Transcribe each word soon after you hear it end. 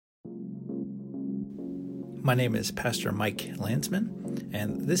My name is Pastor Mike Landsman,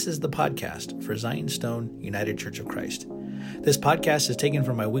 and this is the podcast for Zion Stone United Church of Christ. This podcast is taken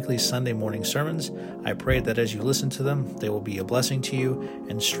from my weekly Sunday morning sermons. I pray that as you listen to them, they will be a blessing to you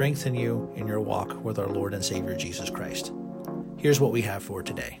and strengthen you in your walk with our Lord and Savior Jesus Christ. Here's what we have for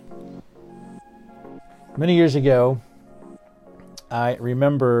today. Many years ago, I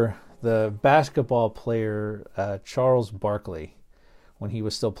remember the basketball player Charles Barkley, when he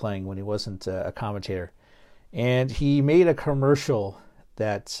was still playing, when he wasn't a commentator. And he made a commercial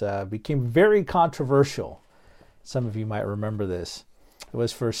that became very controversial. Some of you might remember this. It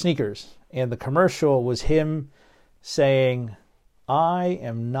was for sneakers. And the commercial was him saying, "I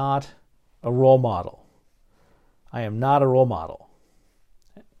am not a role model. I am not a role model."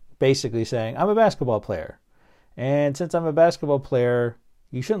 Basically saying, I'm a basketball player. And since I'm a basketball player,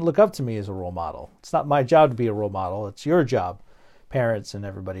 you shouldn't look up to me as a role model. It's not my job to be a role model. It's your job, parents and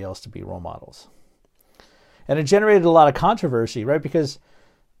everybody else, to be role models. And it generated a lot of controversy, right? Because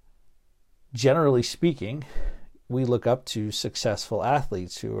generally speaking, we look up to successful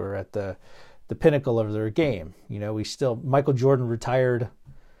athletes who are at the pinnacle of their game. You know, Michael Jordan retired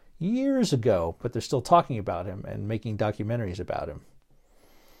years ago, but they're still talking about him and making documentaries about him.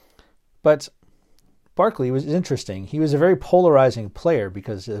 But Barkley was interesting. He was a very polarizing player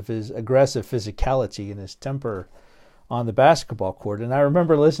because of his aggressive physicality and his temper on the basketball court. And I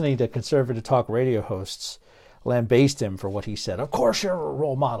remember listening to conservative talk radio hosts lambaste him for what he said. Of course you're a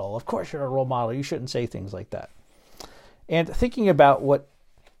role model. Of course you're a role model. You shouldn't say things like that. And thinking about what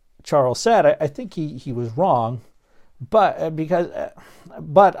Charles said, I think he was wrong, but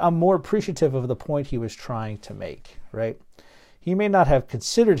I'm more appreciative of the point he was trying to make, right? He may not have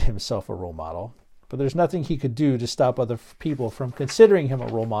considered himself a role model, but there's nothing he could do to stop other people from considering him a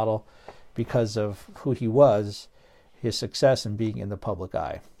role model because of who he was, his success in being in the public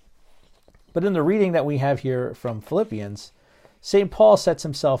eye. But in the reading that we have here from Philippians, St. Paul sets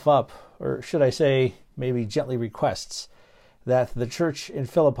himself up, or should I say, maybe gently requests, that the church in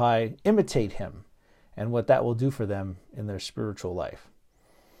Philippi imitate him and what that will do for them in their spiritual life.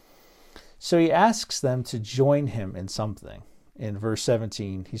 So he asks them to join him in something. In verse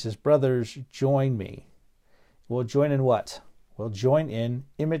 17, he says, "Brothers, join me." Well, join in what? Well, join in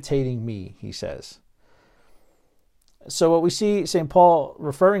imitating me, he says. So what we see St. Paul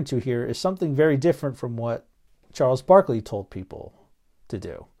referring to here is something very different from what Charles Barkley told people to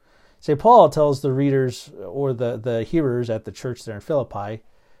do. St. Paul tells the readers or the hearers at the church there in Philippi,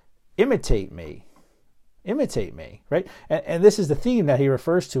 imitate me. Imitate me, right? And this is the theme that he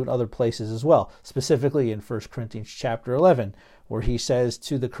refers to in other places as well, specifically in 1 Corinthians chapter 11, where he says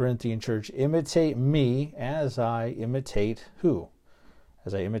to the Corinthian church, imitate me as I imitate who?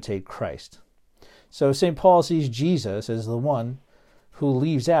 As I imitate Christ. So St. Paul sees Jesus as the one who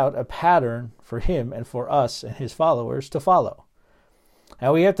leaves out a pattern for him and for us and his followers to follow.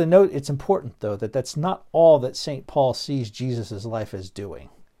 Now we have to note, it's important though, that that's not all that St. Paul sees Jesus' life as doing.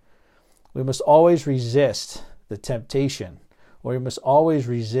 We must always resist the temptation, or we must always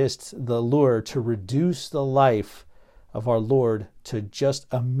resist the lure to reduce the life of our Lord to just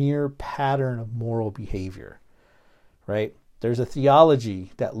a mere pattern of moral behavior, right? There's a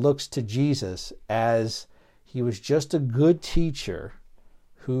theology that looks to Jesus as he was just a good teacher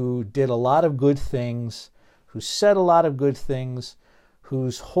who did a lot of good things, who said a lot of good things,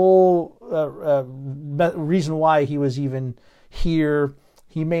 whose whole reason why he was even here,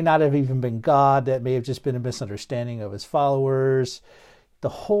 he may not have even been God. That may have just been a misunderstanding of his followers. The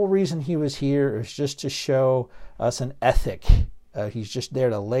whole reason he was here is just to show us an ethic. He's just there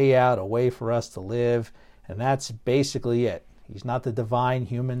to lay out a way for us to live, and that's basically it. He's not the divine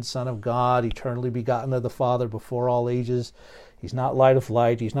human Son of God, eternally begotten of the Father before all ages. He's not light of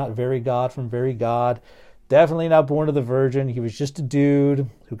light. He's not very God from very God. Definitely not born of the Virgin. He was just a dude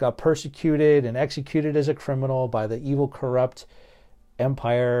who got persecuted and executed as a criminal by the evil, corrupt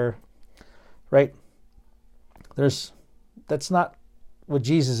empire, right? That's not what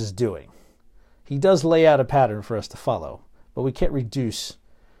Jesus is doing. He does lay out a pattern for us to follow, but we can't reduce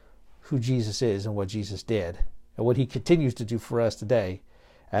who Jesus is and what Jesus did and what he continues to do for us today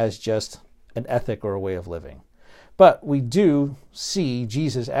as just an ethic or a way of living. But we do see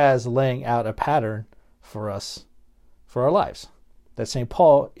Jesus as laying out a pattern for us, for our lives, that St.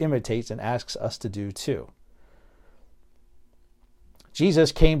 Paul imitates and asks us to do too.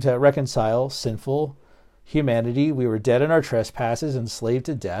 Jesus came to reconcile sinful humanity. We were dead in our trespasses, enslaved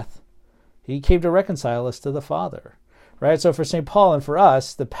to death. He came to reconcile us to the Father, right? So for St. Paul and for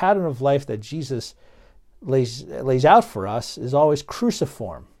us, the pattern of life that Jesus lays out for us is always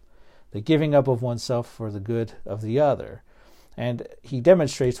cruciform, the giving up of oneself for the good of the other. And he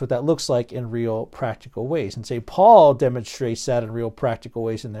demonstrates what that looks like in real practical ways. And St. Paul demonstrates that in real practical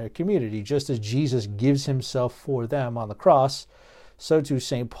ways in their community. Just as Jesus gives himself for them on the cross, so too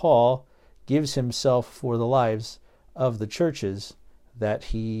St. Paul gives himself for the lives of the churches that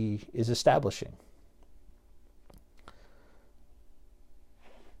he is establishing.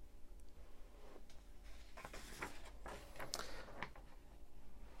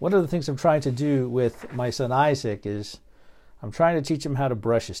 One of the things I'm trying to do with my son Isaac is I'm trying to teach him how to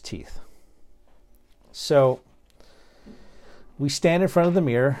brush his teeth. So we stand in front of the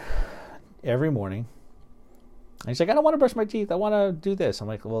mirror every morning. And he's like, I don't want to brush my teeth. I want to do this. I'm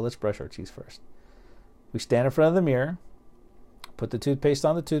like, well, let's brush our teeth first. We stand in front of the mirror, put the toothpaste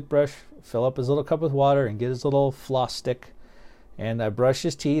on the toothbrush, fill up his little cup with water, and get his little floss stick. And I brush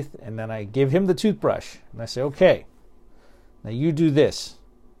his teeth, and then I give him the toothbrush. And I say, okay, now you do this.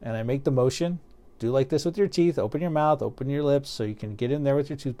 And I make the motion. Do like this with your teeth. Open your mouth, open your lips so you can get in there with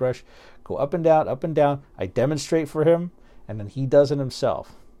your toothbrush. Go up and down, up and down. I demonstrate for him, and then he does it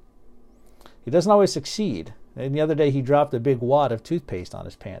himself. He doesn't always succeed. And the other day he dropped a big wad of toothpaste on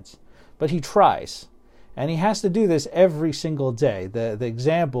his pants. But he tries. And he has to do this every single day. The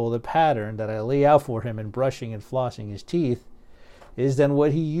example, the pattern that I lay out for him in brushing and flossing his teeth is then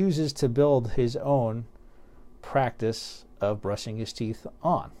what he uses to build his own practice of brushing his teeth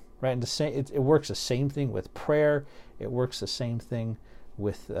on. Right, and it works the same thing with prayer. It works the same thing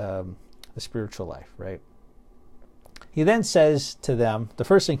with the spiritual life, right? He then says to them, the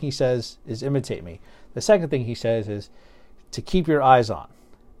first thing he says is imitate me. The second thing he says is to keep your eyes on.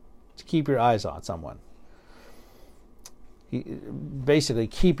 To keep your eyes on someone. Basically,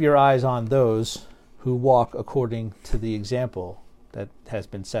 keep your eyes on those who walk according to the example that has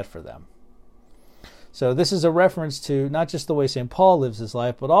been set for them. So this is a reference to not just the way St. Paul lives his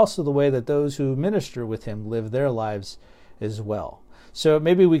life, but also the way that those who minister with him live their lives as well. So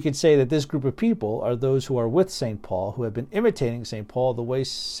maybe we could say that this group of people are those who are with St. Paul, who have been imitating St. Paul the way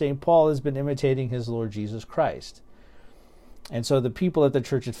St. Paul has been imitating his Lord Jesus Christ. And so the people at the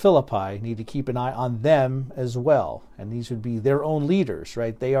church at Philippi need to keep an eye on them as well. And these would be their own leaders,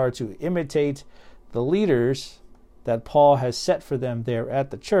 right? They are to imitate the leaders that Paul has set for them there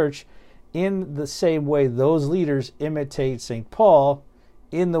at the church, in the same way those leaders imitate St. Paul,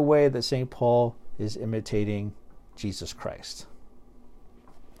 in the way that St. Paul is imitating Jesus Christ.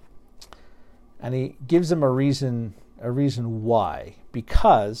 And he gives them a reason why.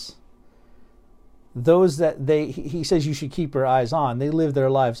 Because those that he says you should keep your eyes on, they live their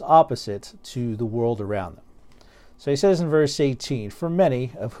lives opposite to the world around them. So he says in verse 18, for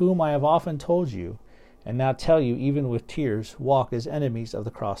many, of whom I have often told you, and now tell you even with tears, walk as enemies of the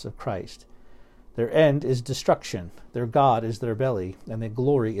cross of Christ. Their end is destruction, their God is their belly, and they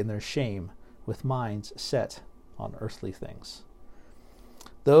glory in their shame, with minds set on earthly things.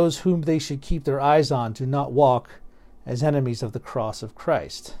 Those whom they should keep their eyes on do not walk as enemies of the cross of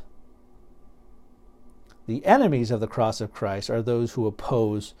Christ. The enemies of the cross of Christ are those who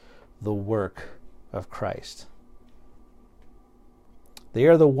oppose the work of Christ. They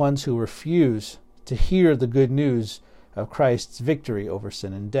are the ones who refuse to hear the good news of Christ's victory over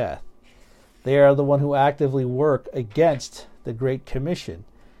sin and death. They are the one who actively work against the Great Commission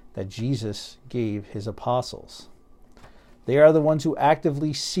that Jesus gave his apostles. They are the ones who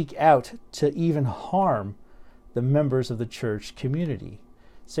actively seek out to even harm the members of the church community.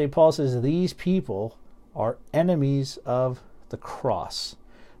 St. Paul says these people are enemies of the cross.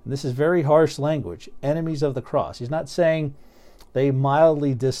 And this is very harsh language, enemies of the cross. He's not saying they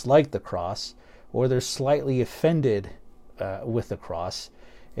mildly dislike the cross, or they're slightly offended with the cross.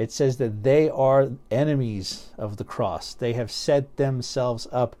 It says that they are enemies of the cross. They have set themselves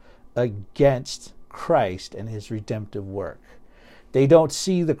up against Christ and his redemptive work. They don't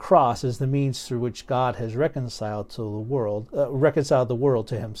see the cross as the means through which God has reconciled the world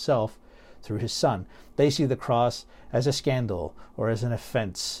to himself through his Son. They see the cross as a scandal or as an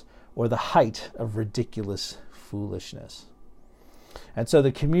offense or the height of ridiculous foolishness. And so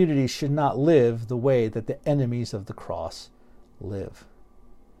the community should not live the way that the enemies of the cross live.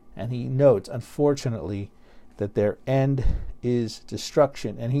 And he notes, unfortunately, that their end is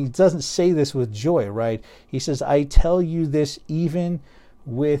destruction. And he doesn't say this with joy, right? He says, I tell you this even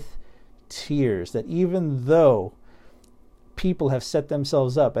with tears, that even though people have set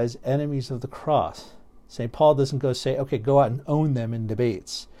themselves up as enemies of the cross, St. Paul doesn't go say, okay, go out and own them in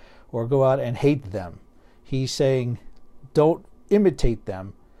debates or go out and hate them. He's saying, don't imitate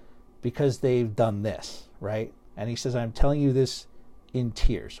them because they've done this, right? And he says, I'm telling you this in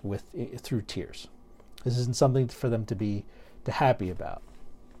tears, through tears. This isn't something for them to be happy about.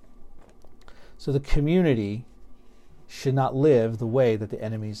 So the community should not live the way that the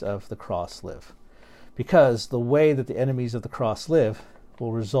enemies of the cross live. Because the way that the enemies of the cross live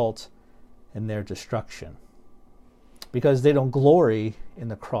will result in their destruction. Because they don't glory in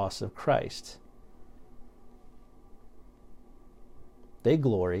the cross of Christ. They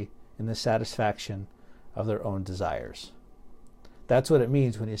glory in the satisfaction of their own desires. That's what it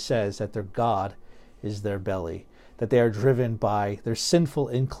means when he says that their God is their belly, that they are driven by their sinful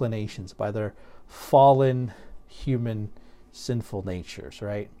inclinations, by their fallen human sinful natures,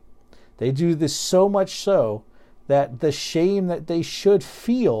 right? They do this so much so that the shame that they should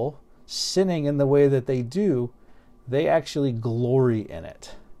feel sinning in the way that they do, they actually glory in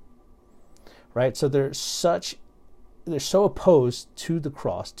it, right? So they're so opposed to the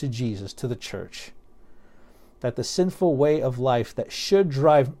cross, to Jesus, to the church, that the sinful way of life that should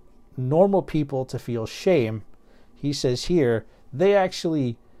drive normal people to feel shame, he says here, they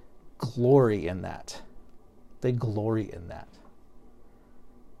actually glory in that. They glory in that.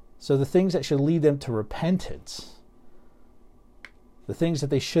 So the things that should lead them to repentance, the things that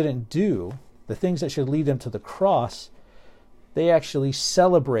they shouldn't do, the things that should lead them to the cross, they actually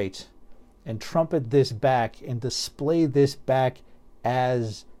celebrate and trumpet this back and display this back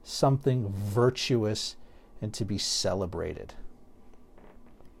as something virtuous and to be celebrated.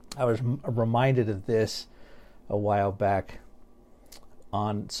 I was reminded of this a while back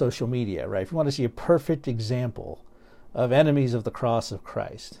on social media, right? If you want to see a perfect example of enemies of the cross of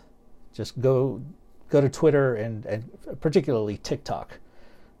Christ, just go to Twitter and particularly TikTok.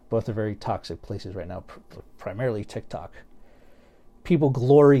 Both are very toxic places right now, primarily TikTok. People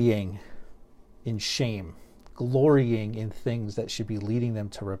glorying in shame, glorying in things that should be leading them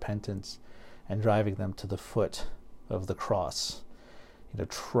to repentance and driving them to the foot of the cross.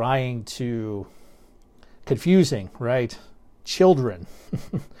 Trying to, confusing, right? Children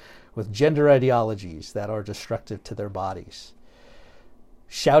with gender ideologies that are destructive to their bodies.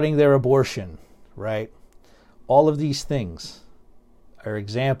 Shouting their abortion, right? All of these things are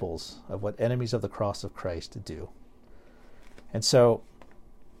examples of what enemies of the cross of Christ do. And so,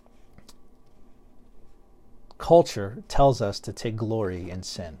 culture tells us to take glory in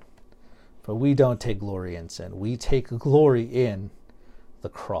sin. But we don't take glory in sin. We take glory in the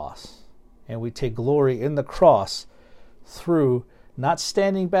cross. And we take glory in the cross through not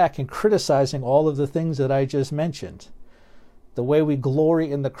standing back and criticizing all of the things that I just mentioned. The way we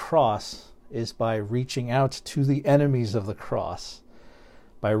glory in the cross is by reaching out to the enemies of the cross,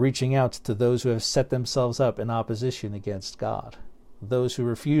 by reaching out to those who have set themselves up in opposition against God, those who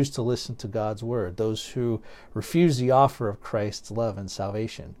refuse to listen to God's word, those who refuse the offer of Christ's love and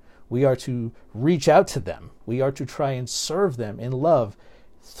salvation. We are to reach out to them. We are to try and serve them in love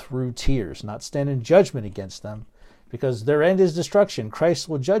through tears, not stand in judgment against them, because their end is destruction. Christ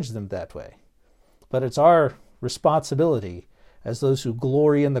will judge them that way. But it's our responsibility as those who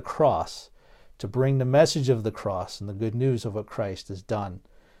glory in the cross to bring the message of the cross and the good news of what Christ has done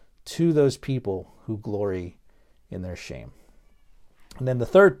to those people who glory in their shame. And then the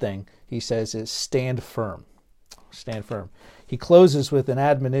third thing he says is stand firm. Stand firm. He closes with an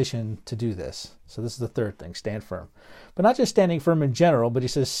admonition to do this. So this is the third thing, stand firm. But not just standing firm in general, but he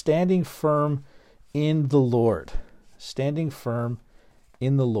says standing firm in the Lord. Standing firm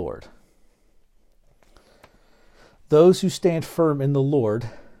in the Lord. Those who stand firm in the Lord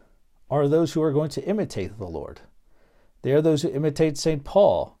are those who are going to imitate the Lord. They are those who imitate St.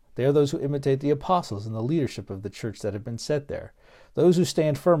 Paul. They are those who imitate the apostles and the leadership of the church that have been set there. Those who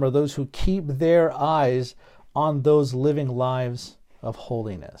stand firm are those who keep their eyes on those living lives of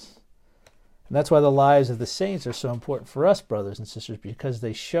holiness. And that's why the lives of the saints are so important for us, brothers and sisters, because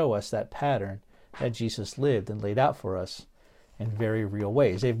they show us that pattern that Jesus lived and laid out for us in very real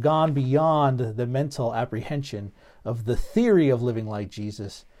ways. They've gone beyond the mental apprehension of the theory of living like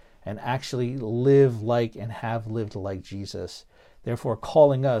Jesus and actually live like and have lived like Jesus, therefore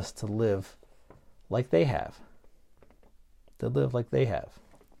calling us to live like they have. To live like they have.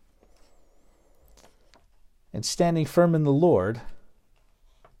 And standing firm in the Lord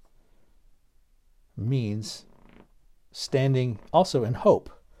means standing also in hope.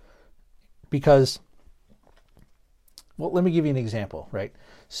 Because, well, let me give you an example, right?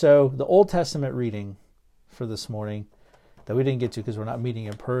 So the Old Testament reading for this morning that we didn't get to because we're not meeting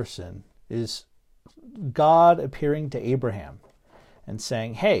in person is God appearing to Abraham and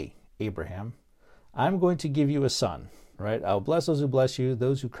saying, hey, Abraham, I'm going to give you a son, right? I'll bless those who bless you.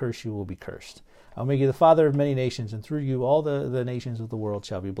 Those who curse you will be cursed. I'll make you the father of many nations, and through you all the nations of the world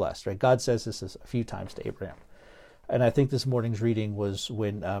shall be blessed, right? God says this a few times to Abraham. And I think this morning's reading was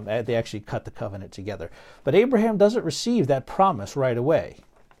when they actually cut the covenant together. But Abraham doesn't receive that promise right away,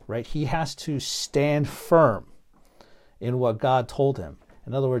 right? He has to stand firm in what God told him.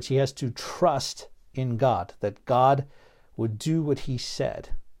 In other words, he has to trust in God, that God would do what he said.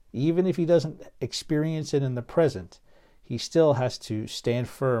 Even if he doesn't experience it in the present, he still has to stand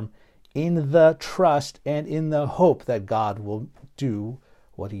firm in the trust and in the hope that God will do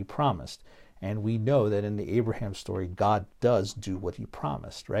what he promised. And we know that in the Abraham story, God does do what he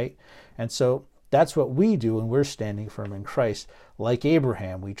promised, right? And so that's what we do when we're standing firm in Christ. Like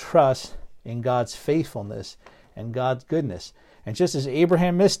Abraham, we trust in God's faithfulness and God's goodness. And just as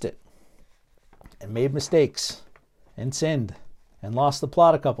Abraham missed it and made mistakes and sinned and lost the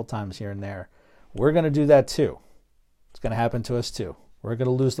plot a couple times here and there, we're going to do that too. It's going to happen to us too. We're going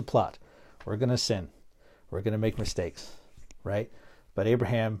to lose the plot. We're going to sin. We're going to make mistakes, right? But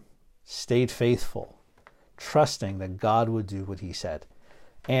Abraham stayed faithful, trusting that God would do what he said.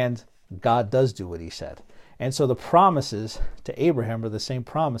 And God does do what he said. And so the promises to Abraham are the same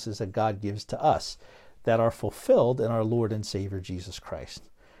promises that God gives to us that are fulfilled in our Lord and Savior Jesus Christ,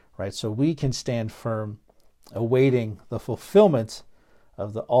 right? So we can stand firm, awaiting the fulfillment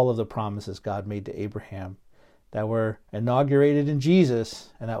of all of the promises God made to Abraham that were inaugurated in Jesus,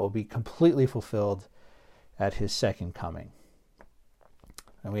 and that will be completely fulfilled at his second coming.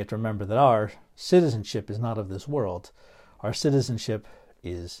 And we have to remember that our citizenship is not of this world. Our citizenship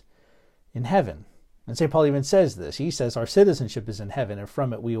is in heaven. And St. Paul even says this. He says our citizenship is in heaven, and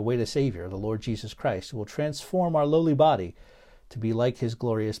from it we await a Savior, the Lord Jesus Christ, who will transform our lowly body to be like his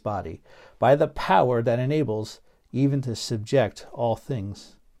glorious body, by the power that enables even to subject all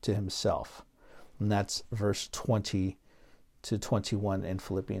things to himself. And that's verse 20 to 21 in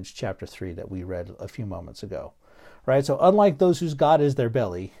Philippians chapter 3 that we read a few moments ago. Right? So unlike those whose God is their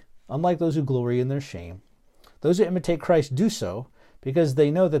belly, unlike those who glory in their shame, those who imitate Christ do so because they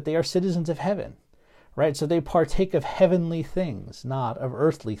know that they are citizens of heaven. Right? So they partake of heavenly things, not of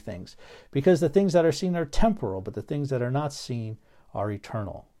earthly things, because the things that are seen are temporal, but the things that are not seen are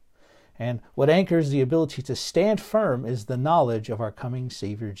eternal. And what anchors the ability to stand firm is the knowledge of our coming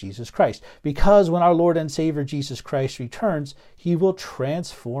Savior Jesus Christ. Because when our Lord and Savior Jesus Christ returns, he will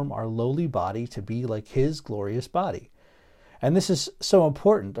transform our lowly body to be like his glorious body. And this is so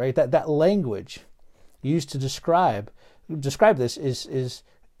important, right? That language used to describe this is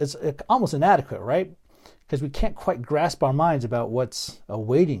almost inadequate, right? Because we can't quite grasp our minds about what's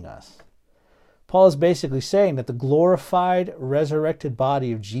awaiting us. Paul is basically saying that the glorified, resurrected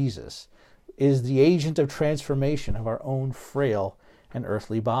body of Jesus is the agent of transformation of our own frail and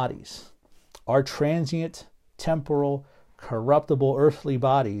earthly bodies. Our transient, temporal, corruptible earthly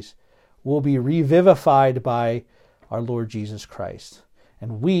bodies will be revivified by our Lord Jesus Christ.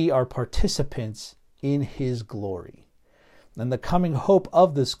 And we are participants in his glory. And the coming hope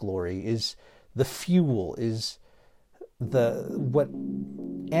of this glory is the fuel, is what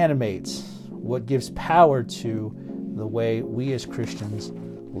animates, what gives power to the way we as Christians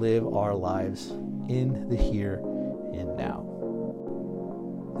live our lives in the here and now.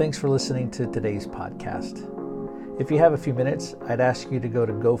 Thanks for listening to today's podcast. If you have a few minutes, I'd ask you to go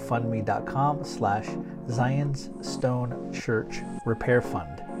to gofundme.com/Zion's Stone Church Repair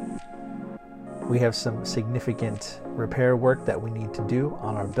Fund. We have some significant repair work that we need to do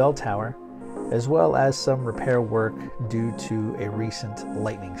on our bell tower, as well as some repair work due to a recent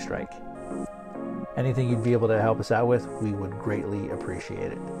lightning strike. Anything you'd be able to help us out with, we would greatly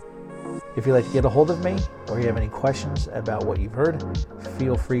appreciate it. If you'd like to get a hold of me, or you have any questions about what you've heard,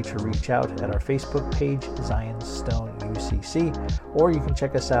 feel free to reach out at our Facebook page, Zion's Stone UCC, or you can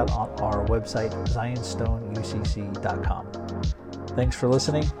check us out on our website, zionstoneucc.com. Thanks for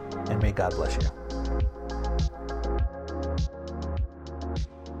listening, and may God bless you.